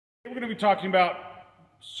We're going to be talking about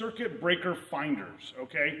circuit breaker finders,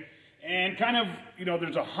 okay? And kind of,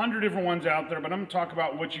 there's 100 different ones out there, but I'm going to talk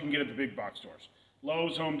about what you can get at the big box stores.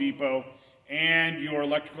 Lowe's, Home Depot, and your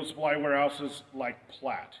electrical supply warehouses like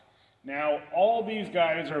Platt. Now, all these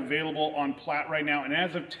guys are available on Platt right now, and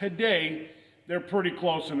as of today, they're pretty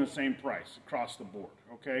close in the same price across the board,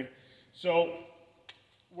 okay? So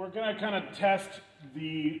we're going to kind of test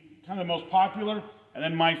the most popular and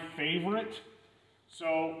then my favorite.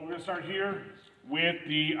 So we're going to start here with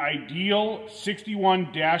the Ideal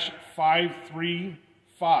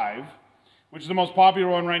 61-535, which is the most popular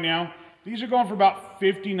one right now. These are going for about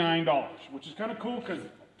 $59, which is kind of cool because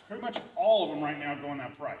pretty much all of them right now go in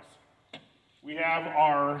that price. We have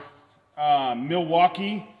our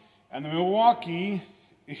Milwaukee, and the Milwaukee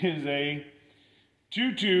is a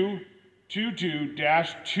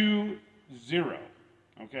 2222-20.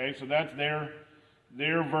 Okay, so that's their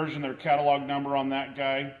version, their catalog number on that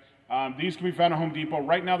guy. These can be found at Home Depot.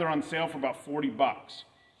 Right now they're on sale for about 40 bucks.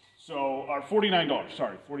 So, or $49,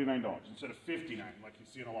 sorry, $49 instead of $59 like you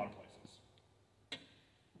see in a lot of places.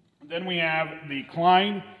 Then we have the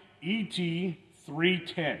Klein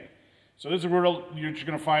ET310. So this is where you're going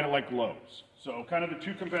to find it like Lowe's. So kind of the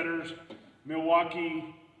two competitors,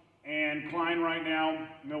 Milwaukee and Klein right now.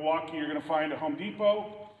 Milwaukee you're going to find at Home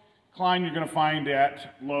Depot. Klein you're going to find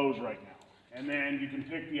at Lowe's right now. And then you can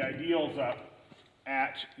pick the Ideals up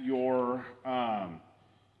at your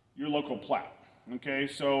local Platt. Okay,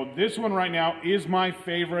 so this one right now is my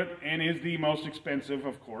favorite and is the most expensive,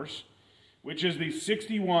 of course, which is the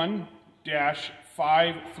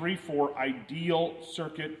 61-534 Ideal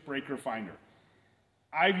Circuit Breaker Finder.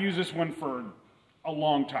 I've used this one for a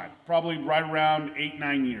long time, probably right around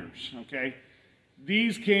 8-9 years, okay?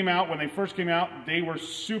 These came out, when they first came out, they were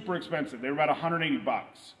super expensive. They were about 180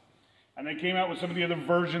 bucks. And they came out with some of the other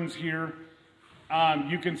versions here.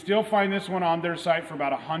 You can still find this one on their site for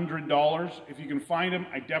about $100. If you can find them,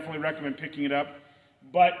 I definitely recommend picking it up.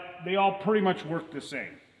 But they all pretty much work the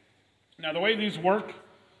same. Now, the way these work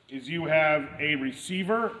is you have a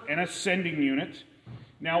receiver and a sending unit.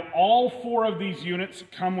 Now, all 4 of these units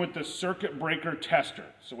come with the circuit breaker tester.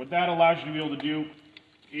 So what that allows you to be able to do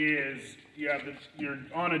is you're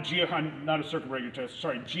on a GFI, not a circuit breaker tester,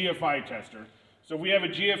 sorry, GFI tester. So if we have a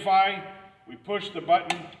GFI, we push the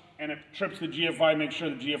button and it trips the GFI, make sure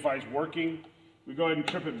the GFI is working. We go ahead and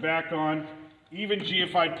trip it back on. Even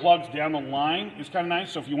GFI plugs down the line is kind of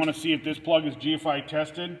nice. So if you want to see if this plug is GFI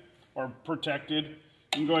tested or protected,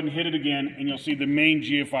 you can go ahead and hit it again and you'll see the main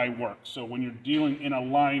GFI works. So when you're dealing in a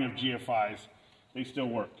line of GFIs, they still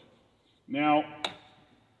work. Now,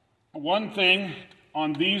 one thing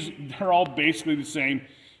on these, they're all basically the same.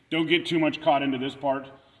 Don't get too much caught into this part,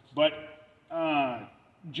 but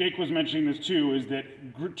Jake was mentioning this too, is that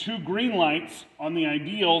 2 green lights on the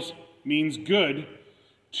Ideals means good.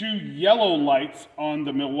 2 yellow lights on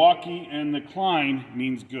the Milwaukee and the Klein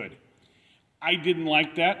means good. I didn't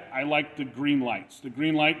like that. I liked the green lights. The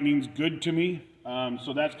green light means good to me,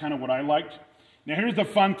 so that's kind of what I liked. Now here's the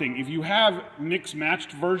fun thing. If you have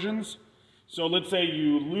mixed-matched versions, so let's say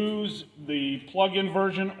you lose the plug-in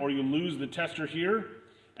version or you lose the tester here,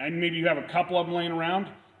 and maybe you have a couple of them laying around,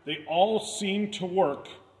 they all seem to work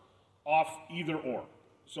off either or.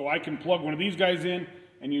 So I can plug one of these guys in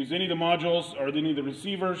and use any of the modules or any of the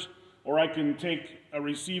receivers, or I can take a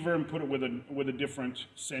receiver and put it with a different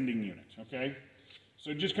sending unit, okay?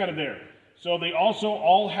 So just kind of there. So they also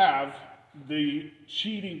all have the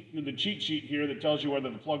cheat sheet here that tells you whether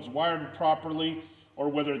the plug's wired properly or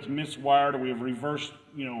whether it's miswired, or we have reversed,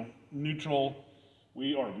 neutral,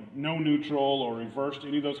 or no neutral, or reversed,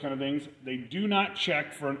 any of those kind of things. They do not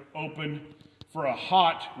check for a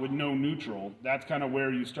hot with no neutral. That's kind of where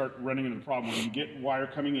you start running into the problem, when you get wire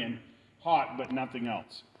coming in hot but nothing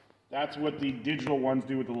else. That's what the digital ones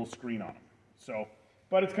do with the little screen on them. So,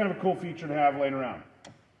 but it's kind of a cool feature to have laying around.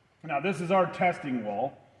 Now this is our testing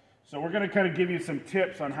wall. So we're going to kind of give you some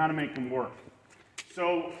tips on how to make them work.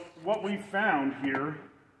 So what we found here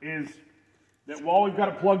is that while we've got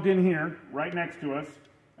it plugged in here, right next to us,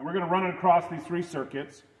 and we're going to run it across these 3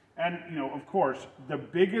 circuits, and of course, the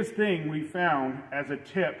biggest thing we found as a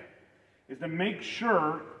tip is to make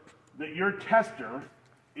sure that your tester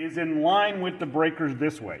is in line with the breakers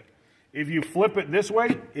this way. If you flip it this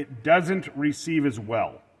way, it doesn't receive as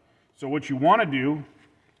well. So what you want to do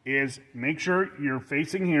is make sure you're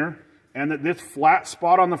facing here and that this flat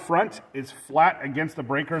spot on the front is flat against the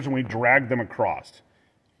breakers when we drag them across.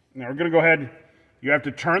 Now we're going to go ahead, you have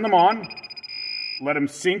to turn them on, let them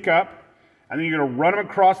sync up, and then you're going to run them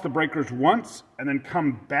across the breakers once and then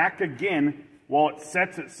come back again while it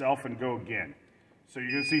sets itself and go again. So you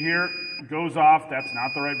can see here, it goes off. That's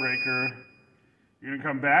not the right breaker. You're gonna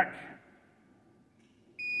come back,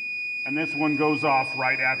 and this one goes off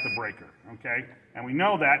right at the breaker, okay? And we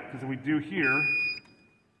know that because if we do here,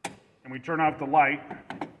 and we turn off the light,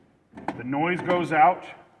 the noise goes out,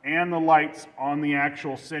 and the lights on the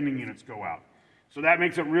actual sending units go out. So that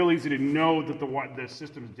makes it real easy to know that the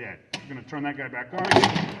system's dead. I'm gonna turn that guy back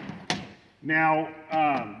on. Now,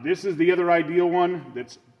 this is the other ideal one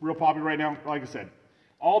that's real popular right now. Like I said,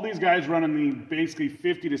 all these guys run in the basically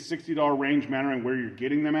 $50 to $60 range, matter on where you're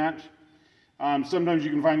getting them at. Sometimes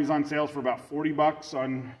you can find these on sales for about 40 bucks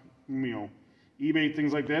on, eBay,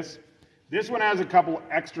 things like this. This one has a couple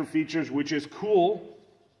extra features, which is cool.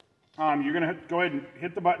 You're gonna go ahead and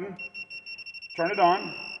hit the button, turn it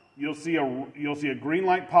on. You'll see a green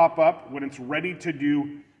light pop up when it's ready to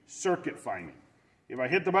do circuit finding. If I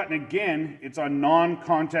hit the button again, it's on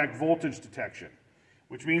non-contact voltage detection,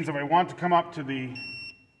 which means if I want to come up to the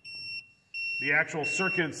actual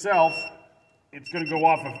circuit itself, it's going to go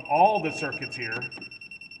off of all the circuits here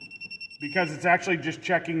because it's actually just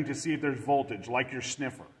checking to see if there's voltage, like your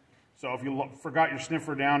sniffer. So if you forgot your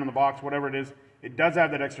sniffer down in the box, whatever it is, it does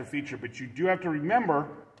have that extra feature, but you do have to remember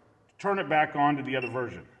to turn it back on to the other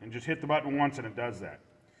version and just hit the button once and it does that.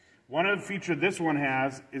 One other feature this one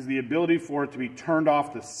has is the ability for it to be turned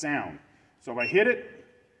off the sound. So if I hit it,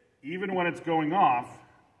 even when it's going off,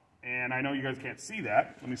 and I know you guys can't see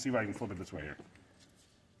that. Let me see if I can flip it this way here.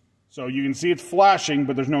 So you can see it's flashing,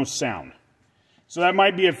 but there's no sound. So that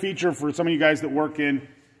might be a feature for some of you guys that work in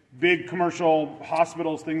big commercial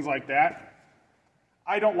hospitals, things like that.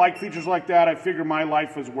 I don't like features like that. I figure my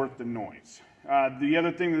life is worth the noise. The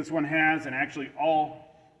other thing this one has, and actually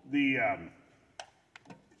all the,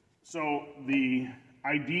 so the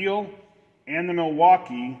Ideal and the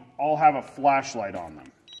Milwaukee all have a flashlight on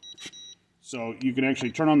them. So you can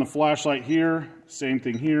actually turn on the flashlight here, same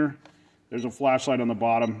thing here. There's a flashlight on the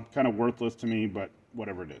bottom, kind of worthless to me, but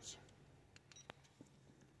whatever it is.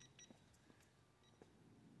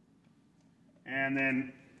 And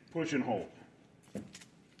then push and hold.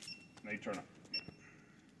 They turn up.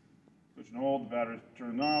 Push and hold, the battery's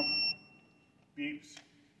turned off, beeps.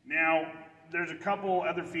 Now, there's a couple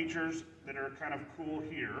other features that are kind of cool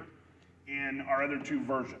here in our other two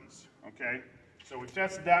versions, okay? So we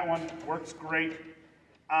tested that one, works great.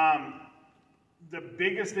 The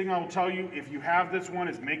biggest thing I will tell you, if you have this one,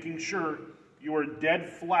 is making sure you are dead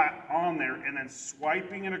flat on there and then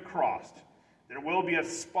swiping it across. There will be a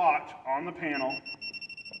spot on the panel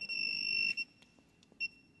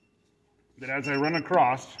that as I run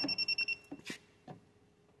across,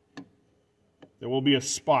 there will be a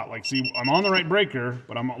spot. Like, see, I'm on the right breaker,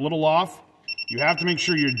 but I'm a little off. You have to make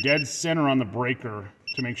sure you're dead center on the breaker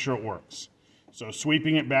to make sure it works. So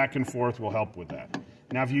sweeping it back and forth will help with that.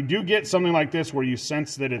 Now, if you do get something like this where you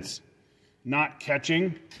sense that it's not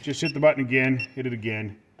catching, just hit the button again, hit it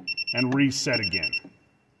again, and reset again.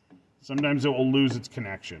 Sometimes it will lose its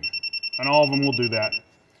connection. And all of them will do that.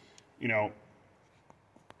 You know,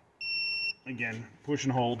 again, push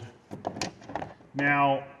and hold.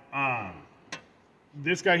 Now,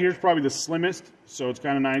 this guy here is probably the slimmest, so it's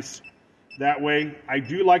kind of nice that way. I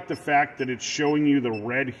do like the fact that it's showing you the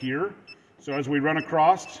red here. So as we run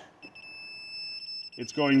across,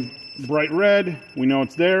 it's going bright red. We know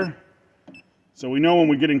it's there. So we know when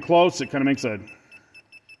we're getting close, it kind of makes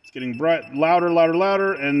it's getting bright, louder, louder,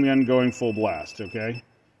 louder, and then going full blast, okay,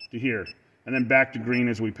 to here. And then back to green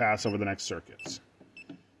as we pass over the next circuits.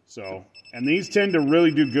 So, and these tend to really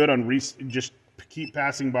do good on just keep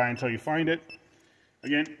passing by until you find it.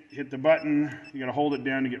 Again, hit the button. You got to hold it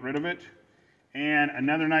down to get rid of it. And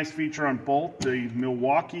another nice feature on both the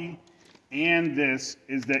Milwaukee and this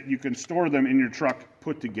is that you can store them in your truck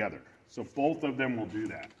put together. So both of them will do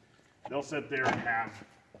that. They'll sit there and have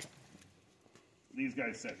these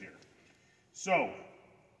guys sit here. So,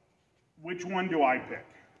 which one do I pick?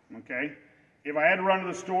 Okay, if I had to run to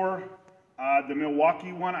the store, the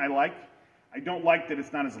Milwaukee one I like. I don't like that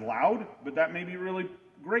it's not as loud, but that may be really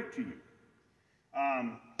great to you.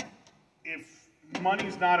 If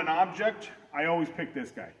money's not an object, I always pick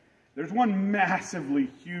this guy. There's one massively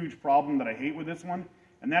huge problem that I hate with this one,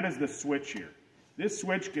 and that is the switch here. This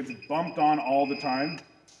switch gets bumped on all the time.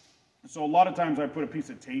 So a lot of times I put a piece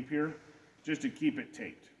of tape here just to keep it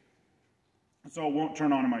taped, so it won't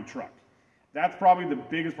turn on in my truck. That's probably the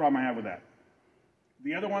biggest problem I have with that.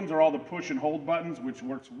 The other ones are all the push and hold buttons, which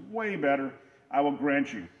works way better, I will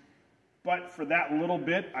grant you. But for that little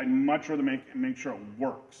bit, I'd much rather make sure it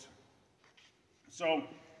works. So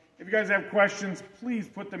if you guys have questions, please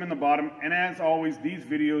put them in the bottom. And as always, these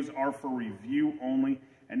videos are for review only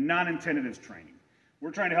and not intended as training.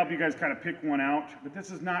 We're trying to help you guys kind of pick one out, but this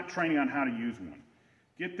is not training on how to use one.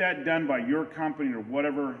 Get that done by your company or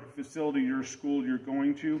whatever facility, your school you're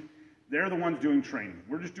going to. They're the ones doing training.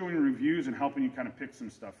 We're just doing reviews and helping you kind of pick some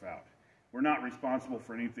stuff out. We're not responsible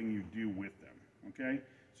for anything you do with them, okay?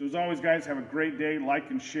 So as always, guys, have a great day. Like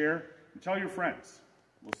and share, and tell your friends.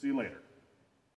 We'll see you later.